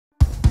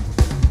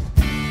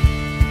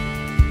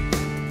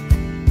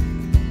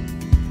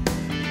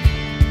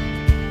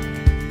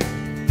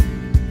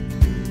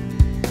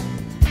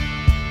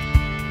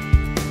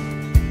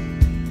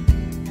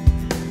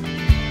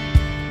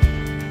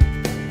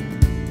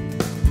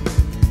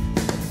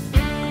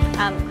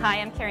Hi,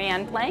 I'm Carrie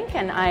Ann Blank,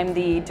 and I'm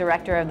the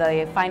director of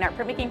the Fine Art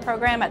Printmaking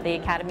program at the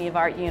Academy of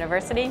Art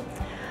University.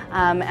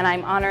 And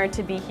I'm honored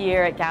to be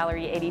here at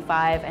Gallery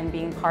 85 and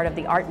being part of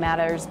the Art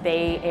Matters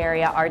Bay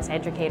Area Arts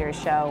Educators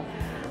Show.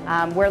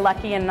 We're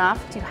lucky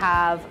enough to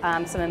have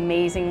some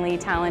amazingly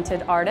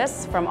talented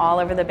artists from all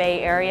over the Bay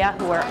Area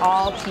who are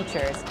all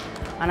teachers.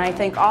 And I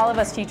think all of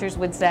us teachers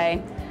would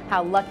say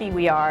how lucky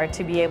we are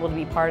to be able to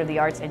be part of the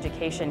arts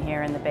education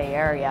here in the Bay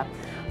Area.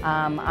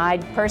 I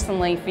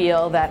personally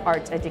feel that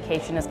arts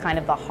education is kind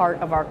of the heart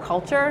of our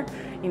culture.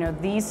 You know,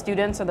 these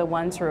students are the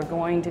ones who are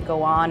going to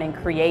go on and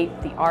create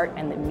the art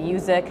and the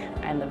music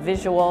and the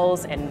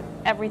visuals and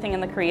everything in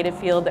the creative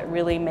field that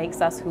really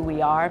makes us who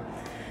we are.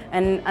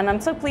 And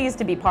I'm so pleased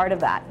to be part of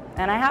that.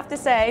 And I have to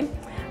say,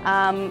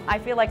 I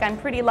feel like I'm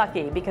pretty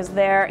lucky because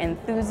their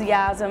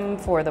enthusiasm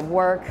for the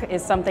work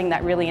is something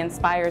that really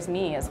inspires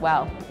me as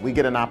well. We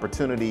get an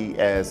opportunity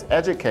as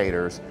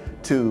educators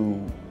to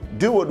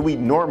do what we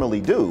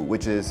normally do,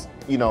 which is,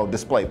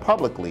 display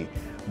publicly,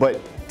 but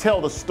tell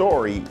the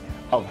story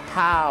of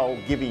how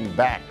giving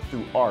back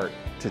through art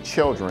to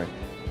children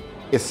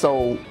is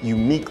so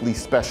uniquely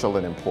special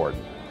and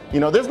important.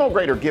 There's no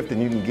greater gift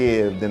than you can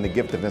give than the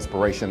gift of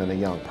inspiration in a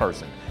young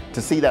person.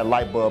 To see that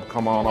light bulb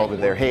come on over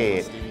their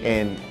head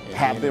and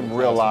have them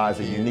realize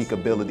a unique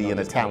ability and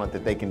a talent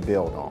that they can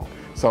build on.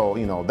 So,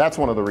 that's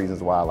one of the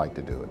reasons why I like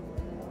to do it.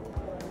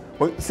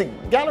 Well, see,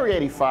 Gallery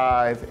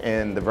 85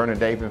 and the Vernon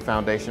Davis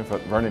Foundation for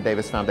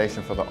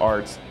the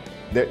Arts,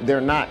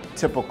 they're not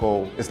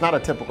typical, it's not a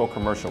typical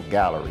commercial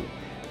gallery.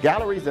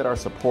 Galleries that are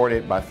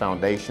supported by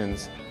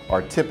foundations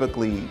are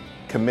typically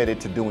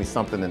committed to doing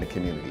something in the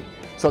community.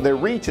 So their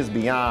reach is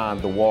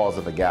beyond the walls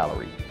of a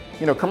gallery.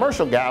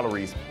 Commercial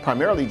galleries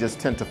primarily just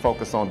tend to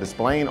focus on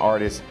displaying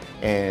artists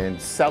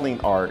and selling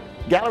art.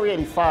 Gallery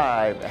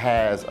 85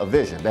 has a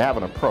vision, they have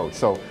an approach.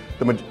 So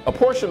a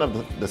portion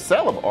of the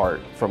sale of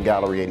art from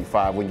Gallery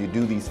 85 when you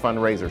do these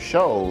fundraiser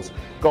shows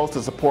goes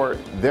to support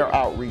their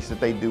outreach that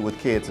they do with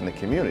kids in the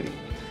community.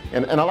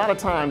 And a lot of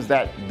times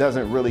that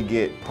doesn't really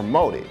get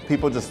promoted.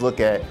 People just look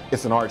at,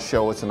 it's an art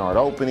show, it's an art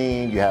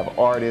opening, you have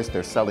artists,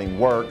 they're selling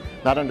work,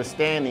 not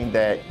understanding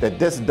that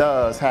this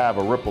does have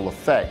a ripple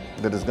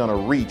effect that is going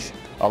to reach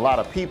a lot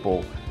of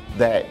people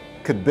that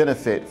could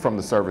benefit from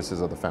the services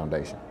of the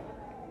foundation.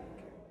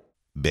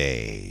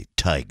 Bay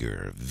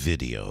Tiger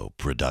Video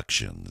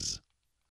Productions.